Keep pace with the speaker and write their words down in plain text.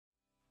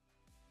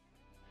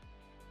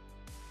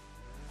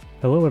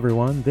Hello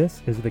everyone,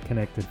 this is the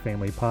Connected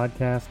Family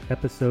Podcast,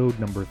 episode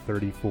number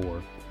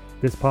 34.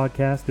 This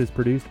podcast is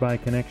produced by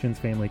Connections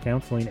Family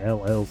Counseling,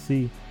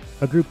 LLC,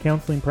 a group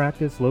counseling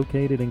practice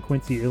located in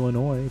Quincy,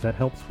 Illinois that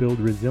helps build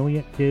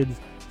resilient kids,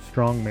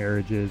 strong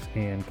marriages,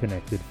 and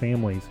connected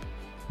families.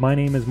 My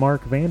name is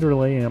Mark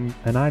Vanderlei,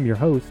 and I'm your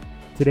host.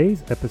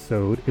 Today's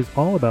episode is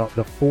all about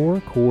the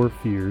 4 core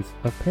fears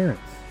of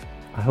parents.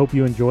 I hope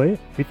you enjoy it.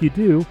 If you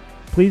do,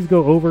 please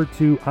go over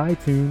to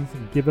iTunes,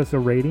 give us a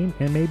rating,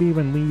 and maybe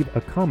even leave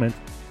a comment,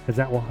 as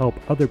that will help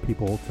other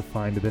people to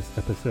find this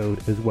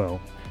episode as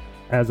well.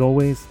 As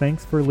always,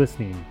 thanks for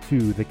listening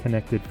to the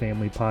Connected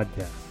Family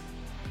Podcast.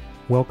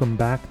 Welcome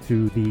back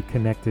to the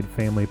Connected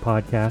Family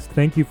Podcast.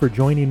 Thank you for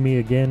joining me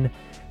again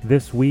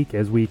this week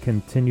as we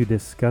continue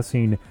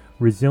discussing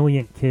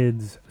resilient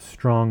kids,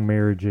 strong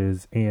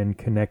marriages, and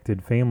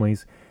connected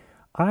families.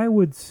 I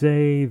would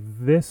say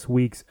this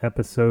week's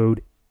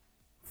episode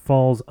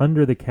falls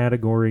under the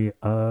category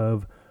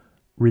of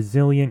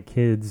resilient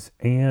kids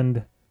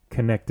and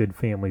connected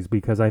families,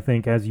 because I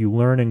think as you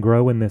learn and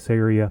grow in this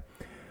area,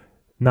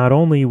 not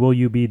only will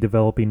you be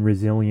developing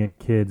resilient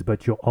kids,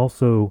 but you'll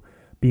also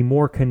be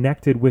more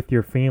connected with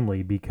your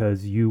family,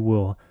 because you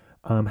will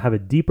have a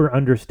deeper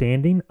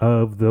understanding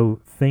of the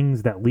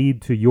things that lead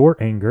to your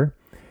anger.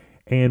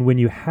 And when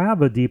you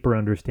have a deeper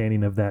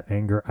understanding of that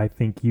anger, I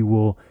think you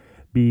will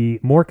be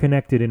more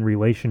connected in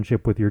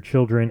relationship with your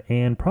children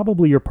and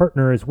probably your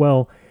partner as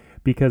well,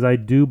 because I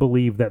do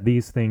believe that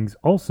these things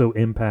also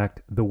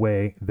impact the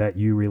way that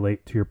you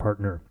relate to your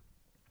partner.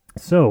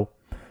 So,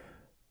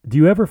 do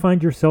you ever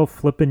find yourself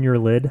flipping your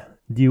lid?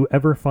 Do you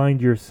ever find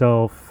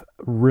yourself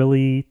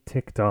really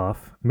ticked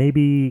off,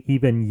 maybe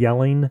even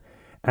yelling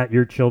at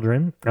your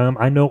children?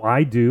 I know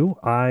I do.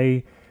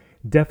 I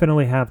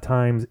definitely have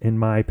times in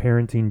my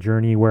parenting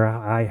journey where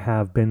I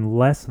have been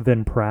less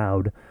than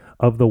proud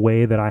of the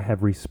way that I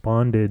have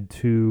responded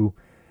to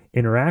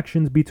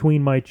interactions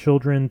between my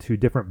children, to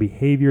different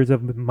behaviors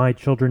of my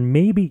children,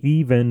 maybe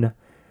even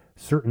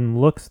certain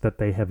looks that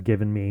they have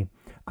given me.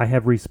 I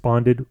have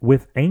responded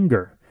with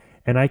anger.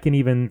 And I can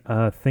even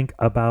think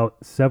about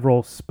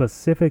several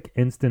specific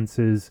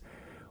instances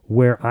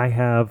where I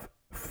have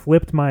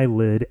flipped my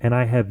lid and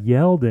I have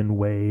yelled in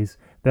ways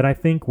that I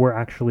think were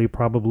actually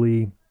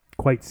probably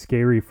quite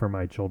scary for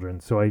my children.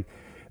 So I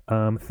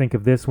think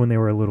of this when they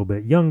were a little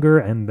bit younger,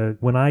 and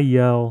when I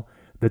yell,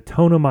 the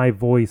tone of my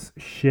voice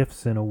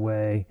shifts in a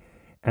way,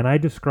 and I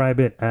describe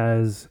it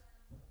as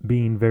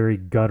being very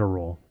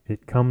guttural.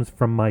 It comes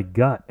from my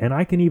gut, and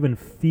I can even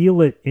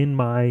feel it in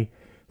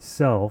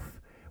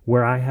myself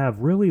where I have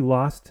really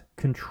lost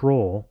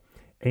control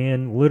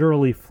and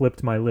literally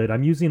flipped my lid.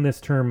 I'm using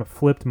this term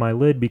flipped my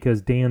lid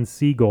because Dan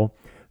Siegel,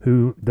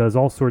 who does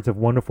all sorts of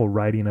wonderful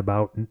writing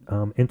about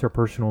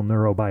interpersonal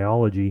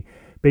neurobiology,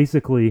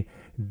 basically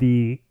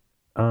the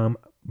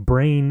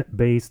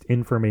brain-based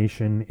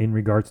information in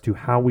regards to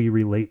how we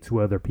relate to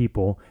other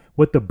people,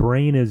 what the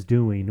brain is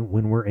doing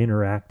when we're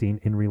interacting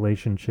in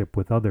relationship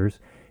with others,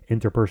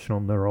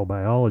 interpersonal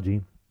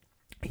neurobiology.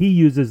 He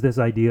uses this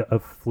idea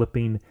of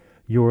flipping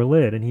your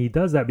lid, and he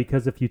does that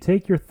because if you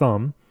take your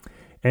thumb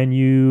and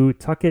you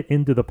tuck it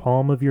into the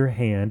palm of your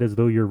hand as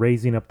though you're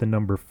raising up the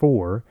number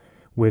 4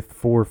 with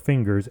 4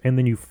 fingers, and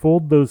then you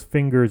fold those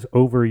fingers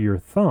over your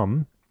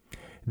thumb,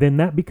 then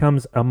that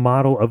becomes a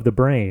model of the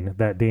brain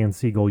that Dan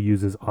Siegel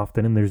uses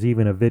often, and there's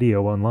even a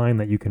video online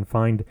that you can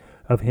find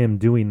of him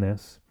doing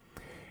this.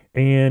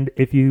 And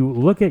if you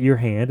look at your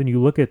hand and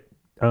you look at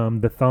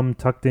the thumb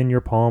tucked in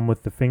your palm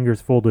with the fingers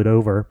folded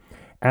over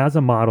as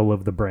a model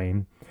of the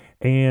brain,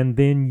 and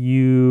then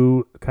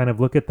you kind of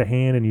look at the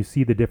hand and you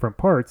see the different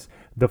parts,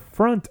 the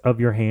front of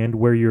your hand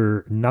where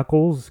your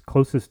knuckles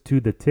closest to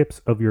the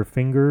tips of your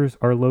fingers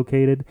are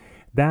located,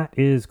 that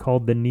is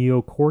called the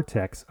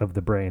neocortex of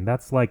the brain.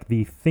 That's like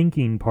the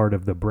thinking part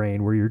of the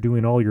brain where you're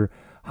doing all your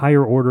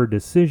higher order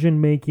decision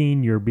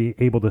making. You're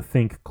able to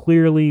think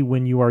clearly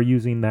when you are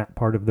using that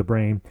part of the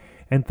brain,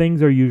 and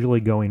things are usually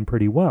going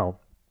pretty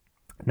well.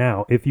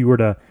 Now, if you were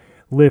to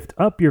lift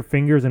up your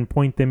fingers and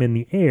point them in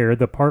the air,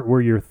 the part where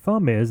your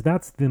thumb is,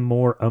 that's the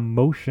more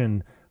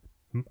emotion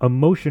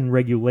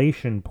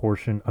regulation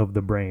portion of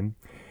the brain.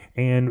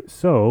 And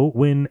so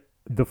when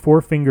the 4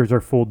 fingers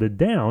are folded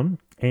down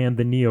and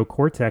the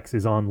neocortex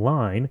is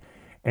online,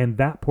 and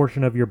that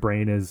portion of your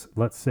brain is,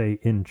 let's say,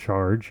 in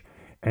charge,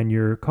 and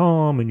you're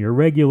calm and you're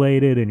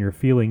regulated and you're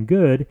feeling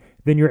good,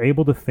 then you're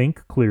able to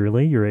think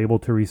clearly, you're able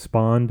to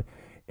respond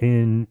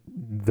in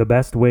the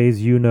best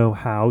ways you know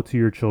how to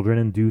your children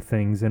and do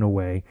things in a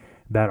way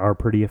that are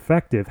pretty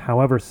effective.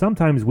 However,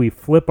 sometimes we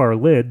flip our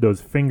lid,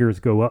 those fingers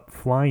go up,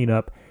 flying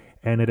up,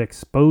 and it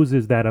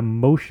exposes that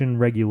emotion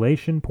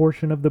regulation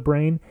portion of the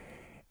brain,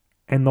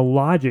 and the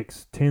logic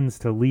tends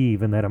to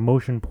leave, and that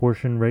emotion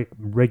portion,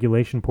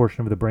 regulation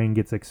portion of the brain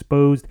gets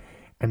exposed,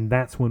 and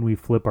that's when we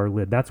flip our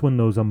lid. That's when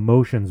those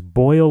emotions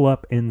boil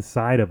up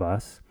inside of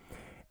us,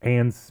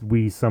 and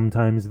we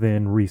sometimes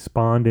then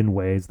respond in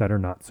ways that are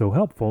not so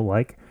helpful,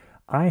 like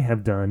I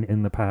have done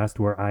in the past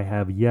where I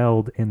have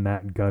yelled in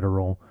that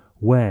guttural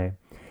way.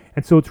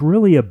 And so it's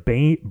really a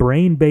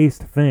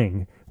brain-based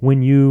thing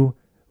when you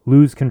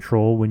lose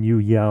control, when you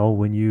yell,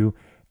 when you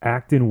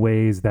act in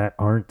ways that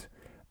aren't,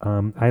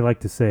 I like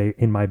to say,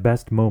 in my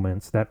best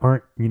moments, that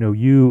aren't,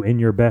 you in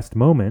your best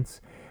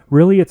moments.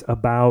 Really, it's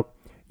about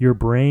your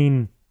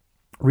brain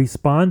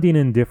responding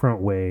in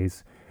different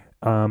ways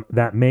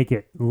that make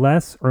it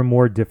less or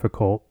more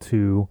difficult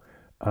to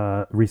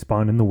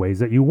respond in the ways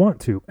that you want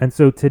to. And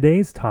so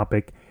today's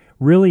topic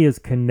really is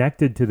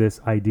connected to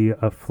this idea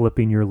of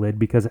flipping your lid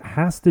because it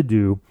has to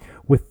do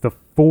with the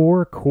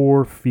 4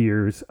 core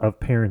fears of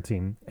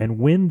parenting. And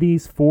when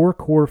these 4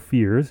 core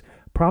fears,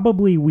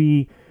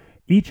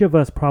 each of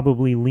us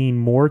probably lean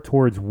more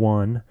towards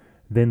one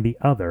than the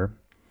other.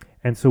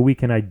 And so we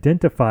can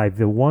identify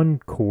the one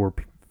core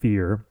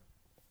fear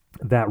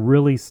that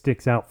really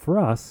sticks out for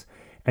us.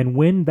 And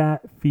when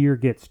that fear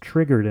gets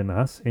triggered in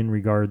us in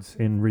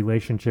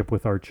relationship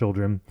with our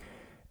children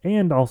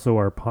and also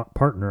our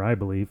partner, I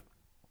believe,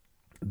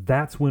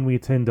 that's when we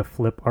tend to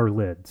flip our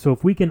lid. So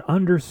if we can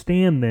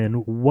understand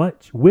then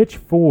which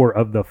 4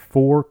 of the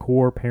 4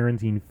 core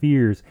parenting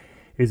fears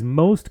is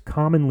most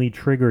commonly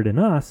triggered in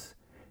us,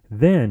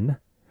 then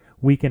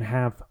we can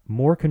have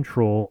more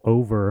control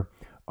over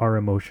our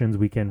emotions.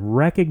 We can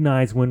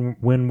recognize when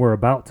we're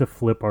about to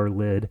flip our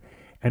lid,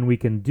 and we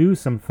can do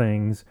some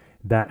things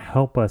that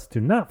help us to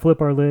not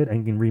flip our lid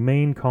and can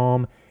remain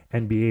calm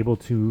and be able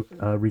to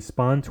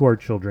respond to our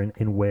children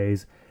in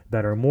ways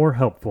that are more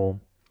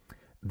helpful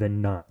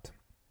than not.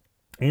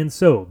 And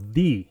so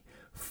the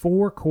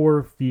 4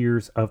 core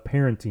fears of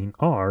parenting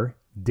are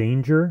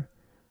danger,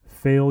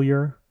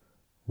 failure,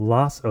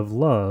 loss of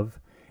love,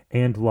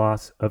 and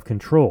loss of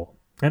control.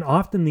 And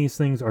often these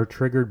things are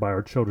triggered by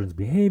our children's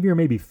behavior,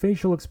 maybe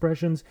facial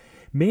expressions.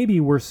 Maybe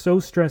we're so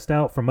stressed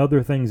out from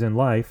other things in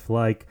life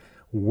like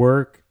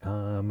work,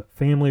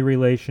 family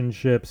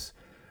relationships,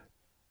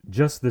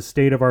 just the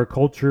state of our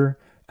culture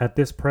at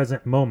this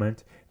present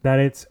moment, that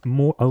it's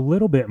a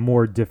little bit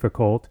more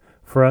difficult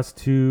for us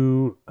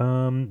to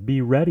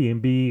be ready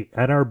and be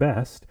at our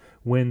best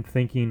when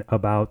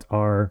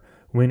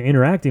when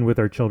interacting with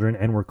our children,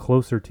 and we're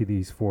closer to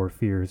these 4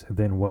 fears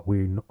than what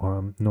we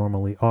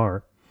normally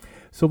are.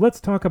 So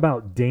let's talk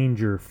about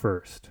danger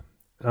first.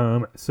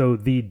 So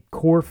the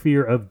core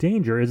fear of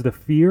danger is the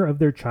fear of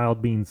their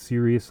child being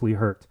seriously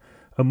hurt,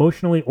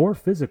 emotionally or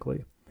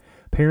physically.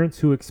 Parents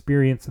who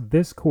experience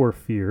this core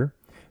fear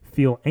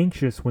feel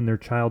anxious when their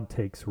child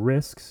takes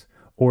risks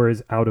or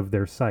is out of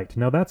their sight.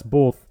 Now that's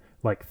both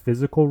like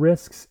physical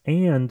risks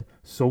and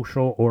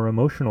social or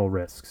emotional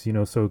risks.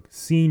 So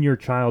seeing your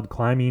child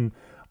climbing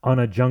on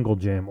a jungle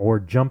gym or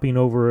jumping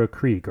over a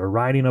creek or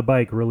riding a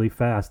bike really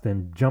fast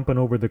and jumping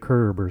over the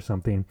curb or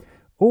something.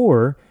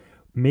 Or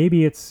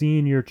maybe it's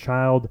seeing your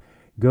child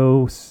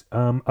go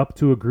up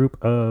to a group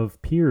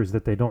of peers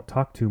that they don't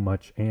talk to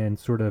much and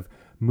sort of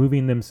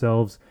moving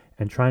themselves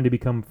and trying to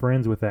become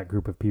friends with that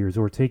group of peers,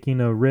 or taking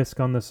a risk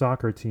on the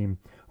soccer team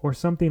or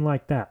something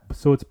like that.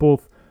 So it's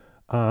both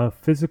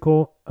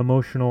physical,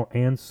 emotional,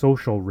 and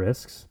social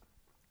risks.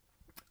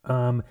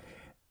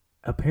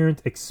 A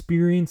parent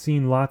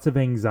experiencing lots of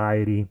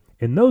anxiety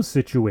in those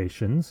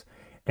situations,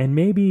 and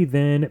maybe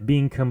then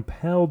being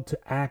compelled to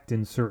act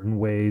in certain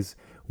ways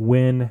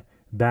when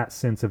that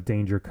sense of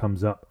danger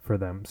comes up for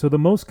them. So the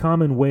most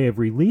common way of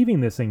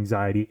relieving this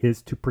anxiety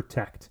is to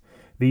protect.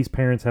 These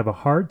parents have a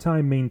hard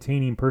time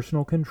maintaining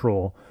personal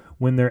control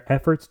when their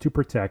efforts to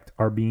protect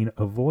are being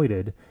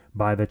avoided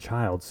by the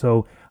child.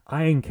 So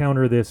I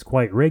encounter this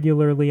quite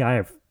regularly. I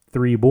have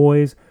 3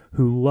 boys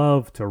who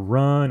love to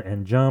run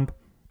and jump,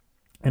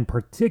 and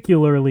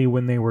particularly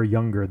when they were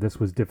younger, this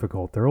was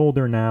difficult. They're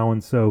older now,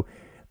 and so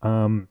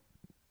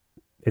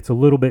it's a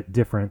little bit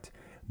different.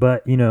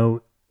 But,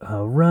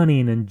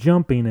 running and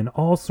jumping and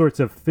all sorts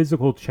of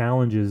physical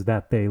challenges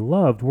that they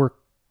loved were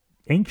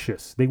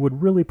anxious. They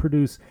would really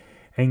produce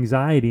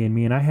anxiety in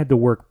me, and I had to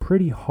work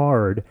pretty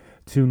hard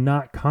to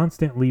not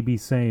constantly be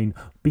saying,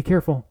 be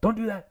careful, don't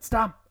do that,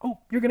 stop, oh,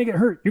 you're going to get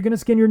hurt, you're going to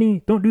skin your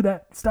knee, don't do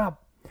that,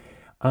 stop.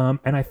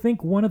 And I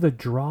think one of the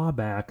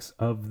drawbacks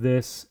of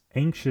this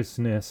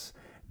anxiousness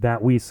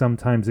that we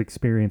sometimes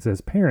experience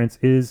as parents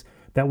is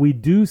that we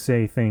do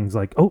say things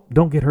like, oh,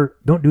 don't get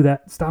hurt, don't do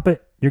that, stop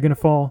it, you're going to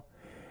fall.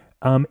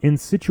 In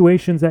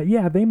situations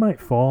that, they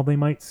might fall, they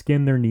might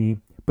skin their knee,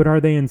 but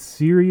are they in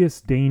serious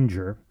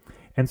danger?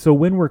 And so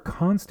when we're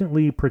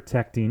constantly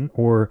protecting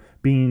or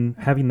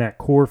having that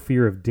core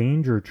fear of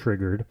danger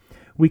triggered,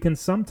 we can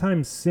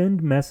sometimes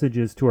send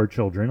messages to our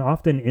children,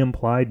 often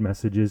implied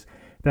messages,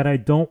 that I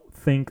don't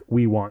think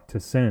we want to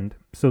send.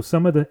 So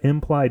some of the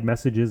implied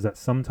messages that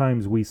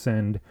sometimes we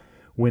send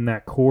when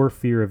that core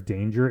fear of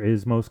danger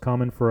is most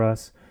common for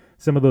us,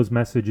 some of those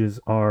messages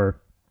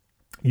are,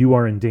 you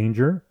are in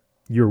danger,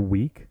 you're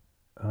weak,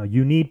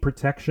 you need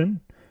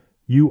protection,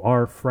 you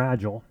are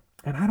fragile.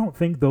 And I don't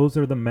think those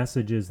are the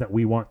messages that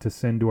we want to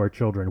send to our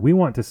children. We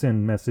want to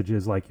send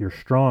messages like, you're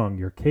strong,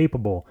 you're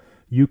capable,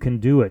 you can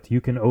do it,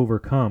 you can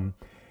overcome.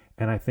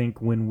 And I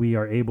think when we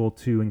are able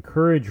to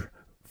encourage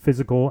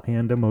physical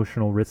and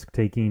emotional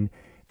risk-taking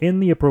in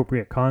the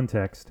appropriate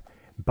context,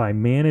 by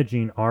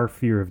managing our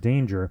fear of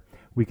danger,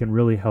 we can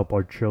really help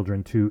our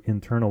children to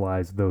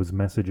internalize those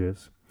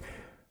messages.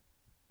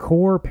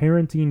 Core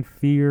parenting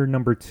fear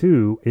number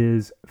 2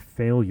 is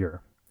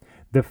failure.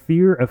 The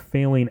fear of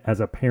failing as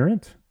a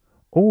parent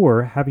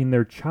or having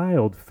their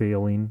child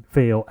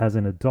fail as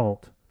an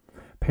adult.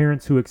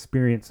 Parents who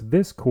experience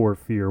this core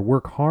fear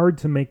work hard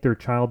to make their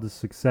child a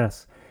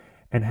success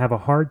and have a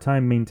hard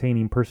time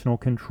maintaining personal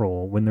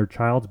control when their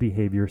child's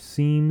behavior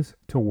seems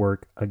to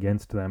work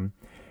against them.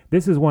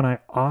 This is one I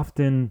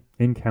often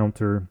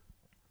encounter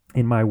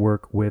in my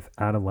work with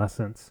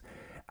adolescents.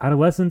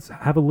 Adolescents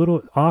have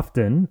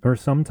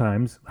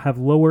sometimes have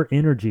lower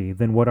energy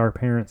than what our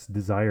parents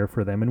desire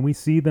for them. And we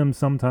see them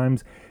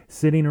sometimes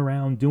sitting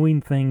around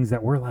doing things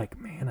that we're like,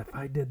 man, if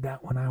I did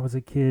that when I was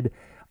a kid,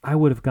 I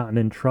would have gotten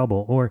in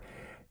trouble. Or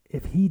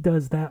if he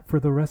does that for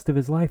the rest of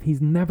his life, he's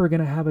never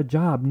going to have a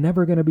job,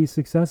 never going to be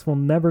successful,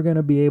 never going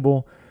to be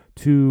able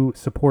to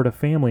support a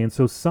family. And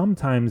so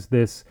sometimes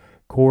this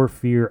core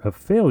fear of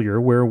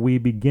failure, where we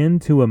begin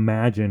to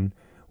imagine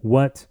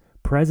what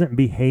present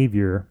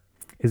behavior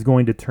is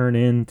going to turn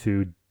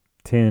into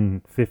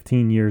 10,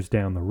 15 years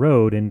down the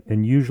road.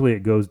 And usually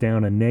it goes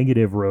down a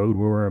negative road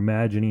where we're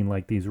imagining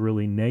like these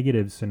really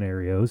negative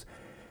scenarios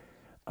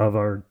of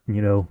our,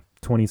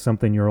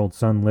 20-something-year-old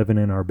son living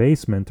in our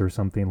basement or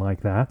something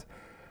like that.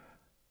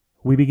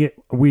 We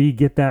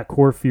get that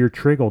core fear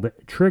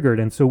triggered,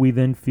 and so we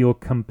then feel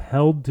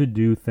compelled to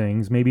do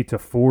things, maybe to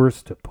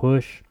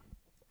push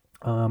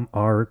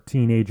our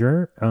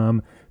teenager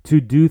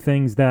to do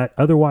things that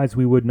otherwise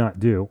we would not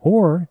do.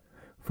 Or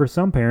for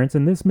some parents,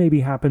 and this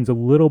maybe happens a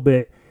little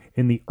bit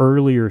in the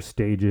earlier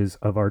stages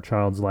of our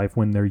child's life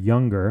when they're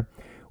younger,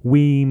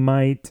 we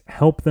might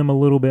help them a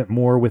little bit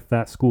more with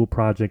that school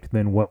project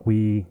than what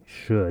we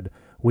should.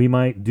 We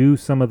might do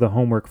some of the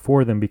homework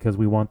for them because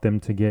we want them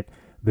to get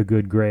the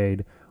good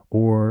grade.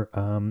 Or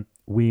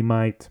we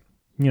might,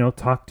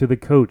 talk to the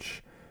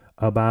coach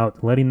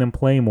about letting them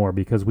play more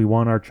because we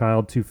want our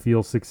child to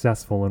feel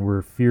successful, and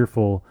we're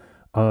fearful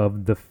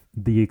of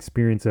the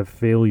experience of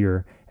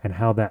failure and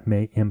how that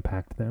may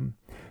impact them.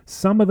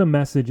 Some of the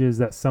messages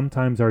that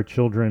sometimes our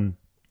children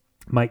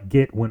might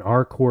get when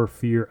our core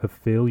fear of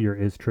failure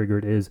is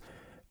triggered is,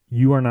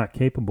 you are not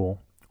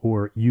capable,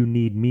 or you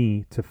need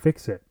me to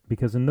fix it.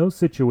 Because in those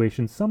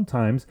situations,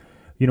 sometimes,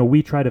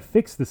 we try to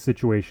fix the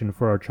situation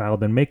for our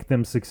child and make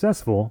them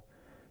successful.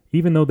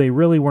 Even though they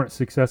really weren't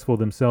successful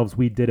themselves,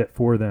 we did it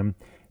for them.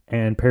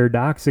 And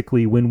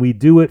paradoxically, when we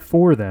do it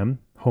for them,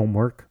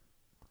 homework,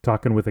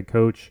 talking with a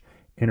coach,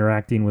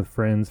 interacting with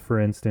friends, for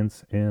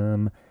instance,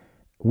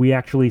 we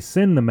actually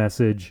send the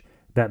message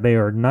that they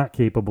are not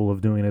capable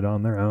of doing it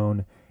on their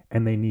own,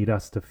 and they need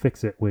us to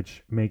fix it,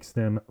 which makes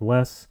them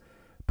less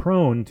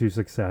prone to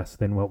success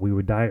than what we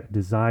would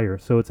desire.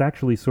 So it's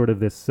actually sort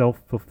of this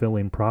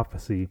self-fulfilling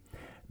prophecy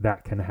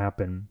that can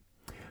happen.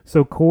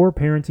 So core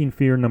parenting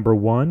fear number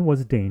 1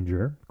 was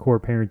danger. Core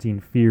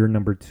parenting fear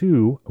number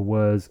 2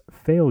 was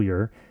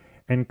failure.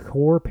 And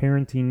core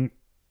parenting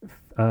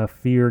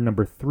fear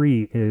number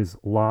 3 is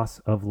loss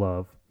of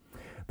love.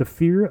 The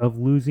fear of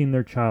losing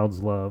their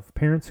child's love.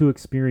 Parents who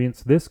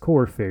experience this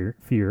core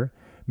fear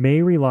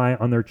may rely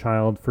on their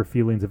child for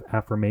feelings of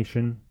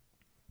affirmation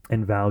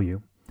and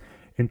value.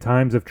 In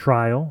times of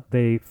trial,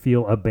 they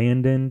feel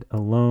abandoned,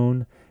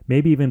 alone,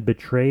 maybe even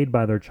betrayed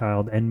by their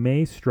child, and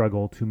may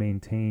struggle to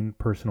maintain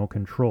personal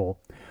control.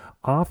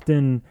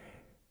 Often,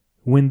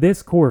 when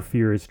this core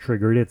fear is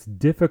triggered, it's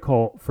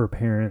difficult for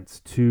parents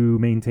to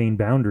maintain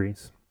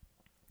boundaries,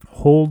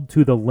 hold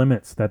to the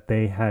limits that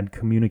they had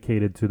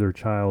communicated to their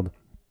child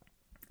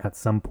at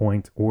some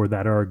point, or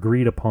that are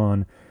agreed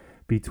upon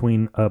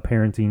between a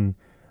parenting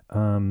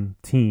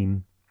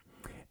team.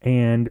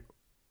 And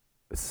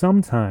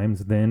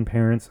sometimes then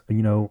parents,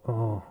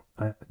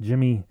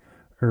 Jimmy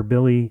or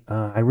Billy,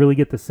 I really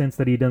get the sense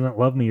that he doesn't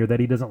love me or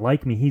that he doesn't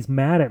like me. He's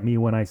mad at me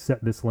when I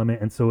set this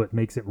limit. And so it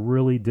makes it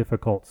really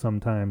difficult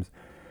sometimes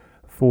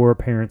for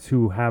parents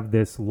who have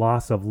this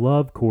loss of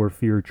love core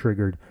fear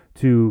triggered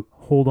to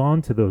hold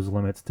on to those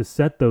limits, to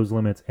set those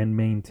limits and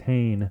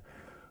maintain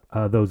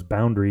those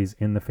boundaries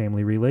in the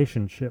family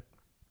relationship.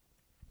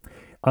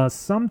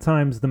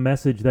 Sometimes the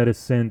message that is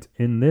sent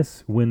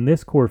when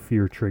this core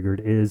fear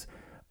triggered is,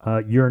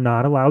 you're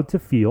not allowed to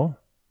feel,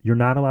 you're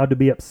not allowed to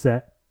be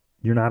upset,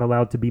 you're not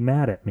allowed to be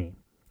mad at me.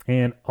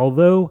 And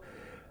although,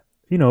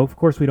 of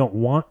course we don't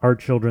want our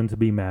children to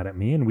be mad at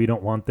me, and we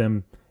don't want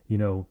them,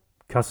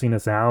 cussing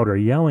us out or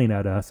yelling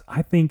at us,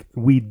 I think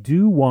we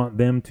do want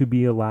them to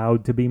be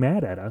allowed to be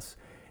mad at us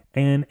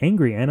and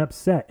angry and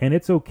upset. And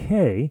it's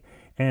okay.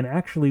 And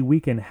actually, we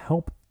can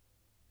help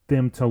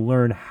them to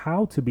learn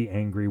how to be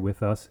angry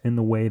with us in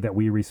the way that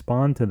we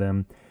respond to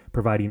them,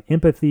 providing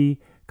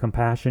empathy,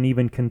 compassion,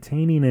 even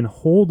containing and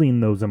holding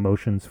those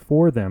emotions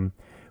for them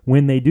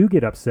when they do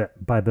get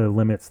upset by the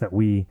limits that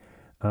we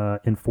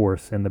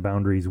enforce and the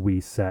boundaries we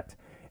set.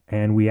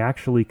 And we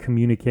actually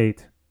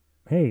communicate,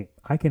 hey,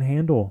 I can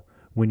handle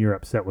when you're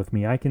upset with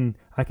me. I can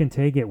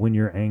take it when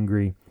you're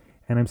angry,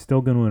 and I'm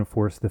still going to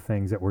enforce the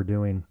things that we're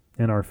doing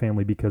in our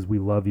family because we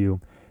love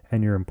you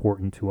and you're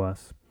important to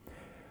us.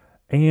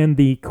 And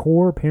the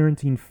core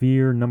parenting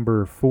fear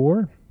number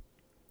 4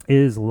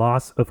 is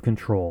loss of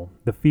control.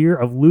 The fear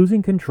of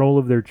losing control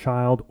of their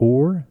child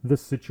or the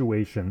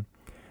situation.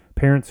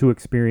 Parents who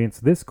experience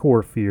this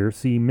core fear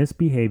see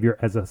misbehavior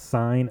as a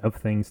sign of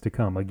things to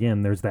come.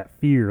 Again, there's that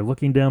fear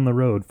looking down the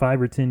road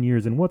 5 or 10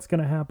 years, and what's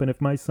going to happen if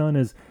my son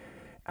is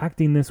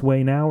acting this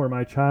way now or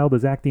my child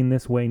is acting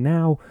this way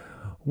now?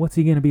 What's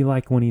he going to be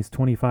like when he's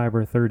 25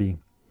 or 30?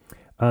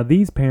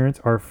 These parents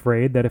are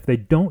afraid that if they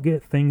don't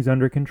get things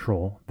under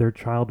control, their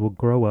child will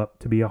grow up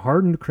to be a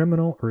hardened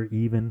criminal or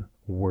even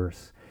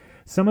worse.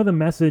 Some of the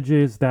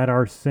messages that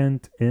are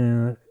sent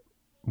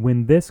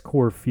when this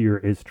core fear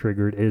is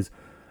triggered is,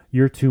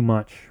 you're too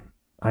much.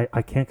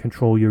 I can't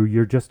control you.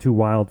 You're just too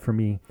wild for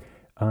me.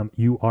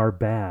 You are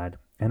bad.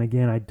 And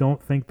again, I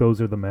don't think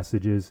those are the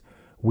messages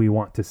we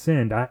want to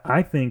send.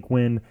 I think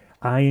when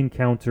I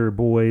encounter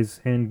boys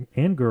and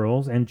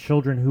girls and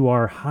children who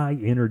are high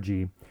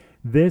energy,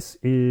 this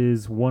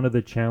is one of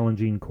the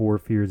challenging core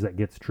fears that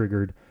gets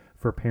triggered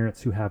for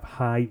parents who have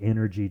high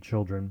energy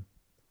children.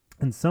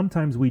 And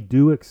sometimes we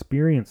do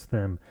experience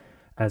them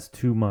as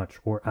too much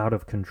or out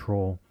of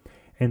control.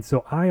 And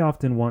so I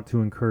often want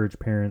to encourage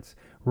parents,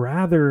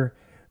 rather,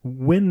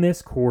 when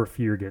this core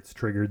fear gets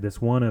triggered, this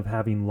one of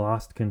having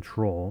lost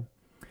control,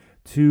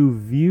 to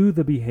view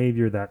the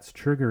behavior that's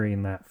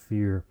triggering that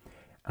fear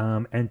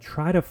and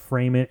try to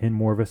frame it in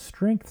more of a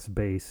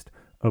strengths-based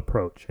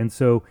approach. And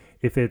so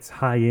if it's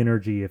high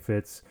energy, if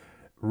it's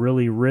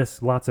really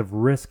lots of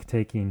risk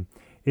taking,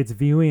 it's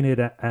viewing it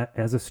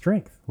as a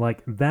strength.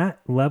 Like that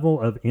level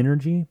of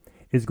energy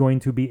is going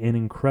to be an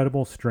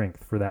incredible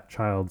strength for that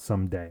child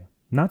someday.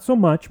 Not so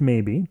much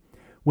maybe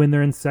when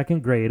they're in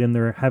second grade and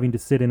they're having to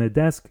sit in a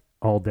desk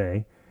all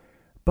day,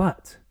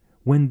 but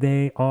when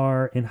they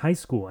are in high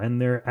school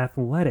and they're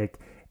athletic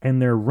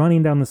and they're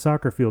running down the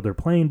soccer field or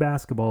playing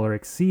basketball or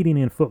exceeding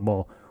in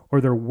football,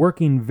 or they're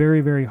working very,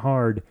 very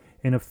hard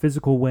in a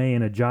physical way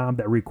in a job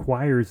that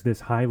requires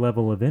this high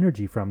level of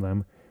energy from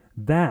them,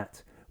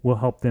 that will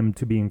help them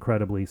to be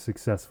incredibly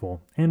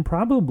successful and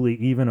probably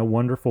even a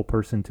wonderful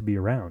person to be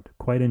around,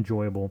 quite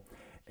enjoyable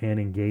and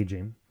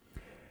engaging.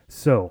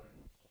 So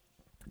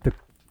the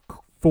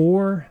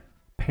 4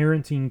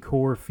 parenting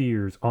core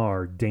fears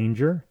are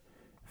danger,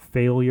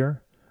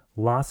 failure,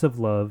 loss of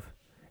love,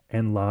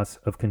 and loss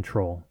of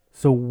control.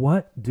 So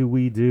what do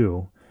we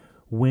do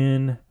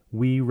when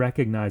we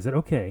recognize that,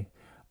 okay,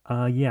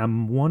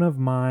 one of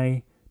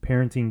my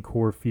parenting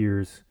core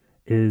fears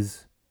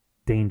is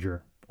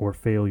danger or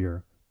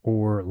failure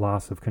or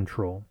loss of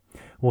control?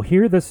 Well,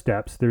 here are the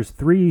steps. There's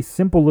 3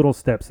 simple little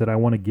steps that I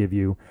want to give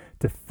you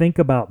to think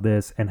about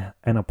this and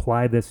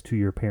apply this to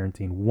your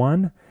parenting.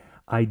 1,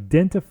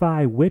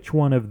 identify which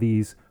one of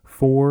these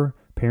 4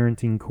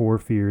 parenting core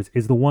fears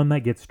is the one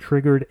that gets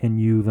triggered in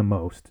you the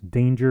most.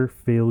 Danger,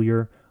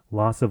 failure,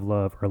 loss of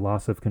love, or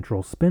loss of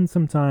control. Spend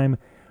some time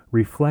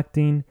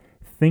reflecting,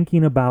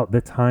 thinking about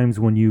the times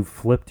when you've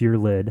flipped your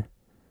lid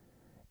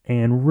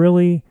and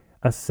really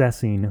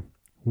assessing,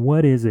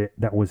 what is it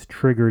that was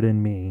triggered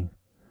in me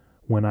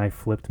when I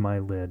flipped my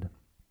lid?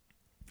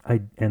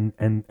 And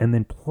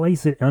then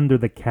place it under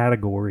the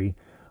category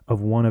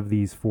of one of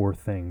these 4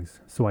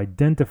 things. So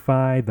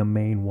identify the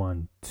main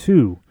one.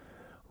 2,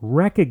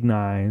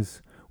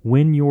 recognize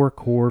when your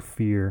core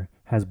fear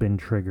has been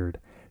triggered.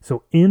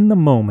 So in that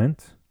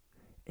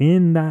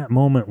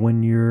moment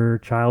when your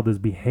child is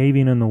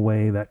behaving in the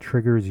way that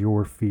triggers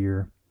your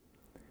fear,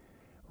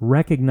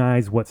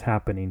 recognize what's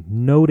happening.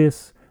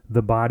 Notice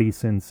the body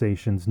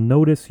sensations.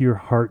 Notice your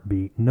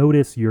heartbeat.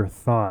 Notice your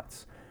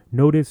thoughts.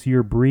 Notice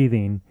your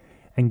breathing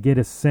and get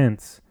a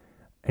sense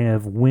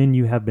of when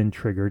you have been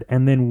triggered.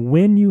 And then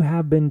when you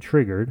have been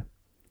triggered,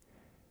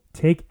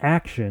 take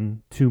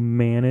action to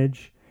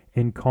manage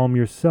and calm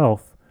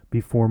yourself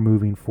before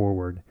moving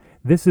forward.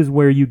 This is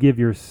where you give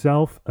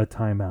yourself a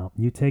timeout.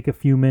 You take a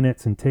few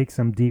minutes and take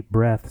some deep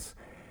breaths.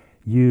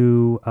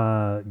 You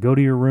go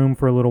to your room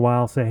for a little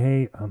while, say,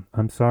 hey,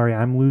 I'm sorry,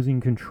 I'm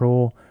losing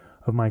control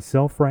of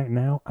myself right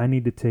now. I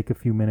need to take a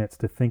few minutes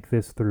to think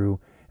this through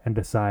and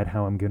decide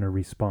how I'm going to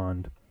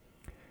respond.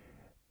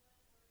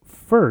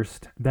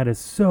 First, that is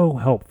so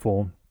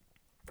helpful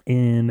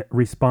in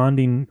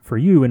responding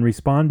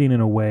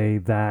in a way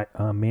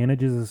that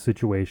manages the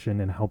situation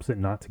and helps it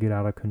not to get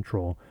out of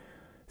control.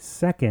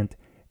 Second,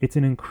 it's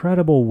an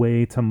incredible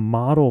way to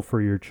model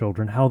for your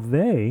children how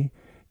they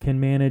can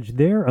manage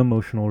their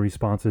emotional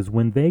responses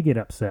when they get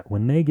upset,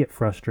 when they get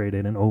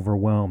frustrated and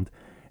overwhelmed,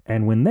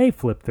 and when they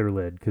flip their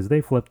lid, because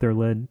they flip their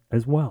lid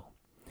as well.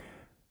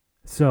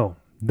 So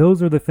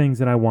those are the things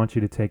that I want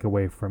you to take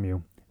away from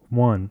you.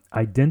 1,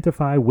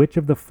 identify which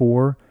of the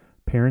 4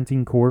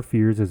 parenting core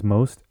fears is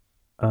most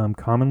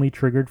commonly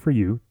triggered for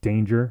you: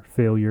 danger,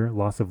 failure,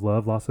 loss of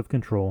love, loss of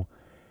control.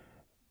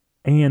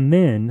 And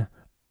then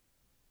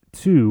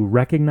 2,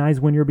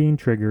 recognize when you're being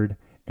triggered.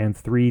 And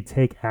 3,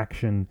 take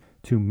action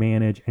to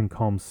manage and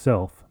calm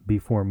self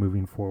before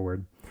moving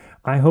forward.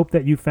 I hope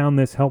that you found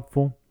this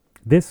helpful.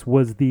 This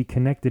was the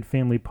Connected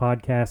Family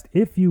Podcast.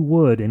 If you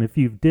would, and if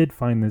you did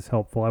find this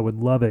helpful, I would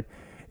love it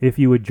if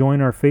you would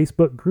join our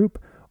Facebook group,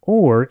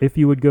 or if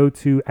you would go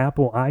to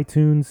Apple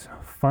iTunes,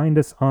 find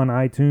us on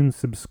iTunes,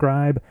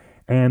 subscribe,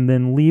 and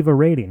then leave a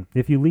rating.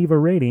 If you leave a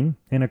rating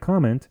and a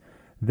comment,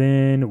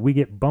 then we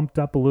get bumped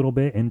up a little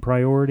bit in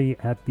priority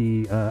at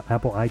the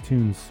Apple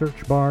iTunes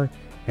search bar,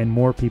 and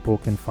more people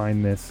can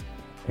find this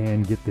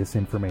and get this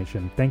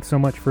information. Thanks so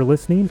much for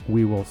listening.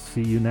 We will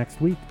see you next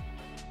week.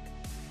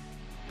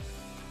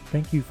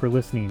 Thank you for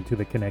listening to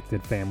the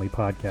Connected Family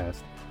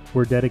Podcast.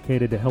 We're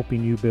dedicated to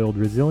helping you build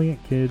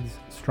resilient kids,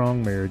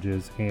 strong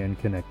marriages, and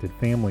connected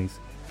families.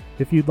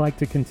 If you'd like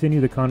to continue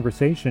the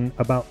conversation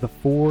about the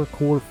 4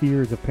 core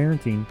fears of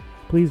parenting,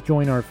 please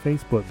join our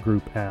Facebook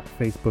group at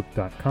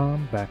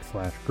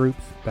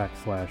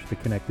facebook.com/groups/The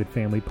Connected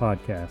Family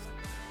Podcast.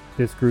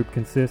 This group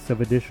consists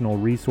of additional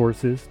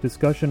resources,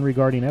 discussion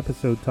regarding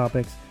episode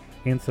topics,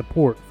 and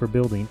support for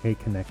building a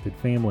connected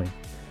family.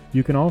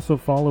 You can also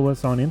follow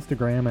us on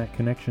Instagram at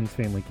Connections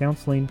Family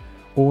Counseling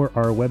or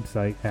our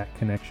website at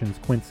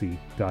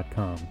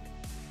connectionsquincy.com.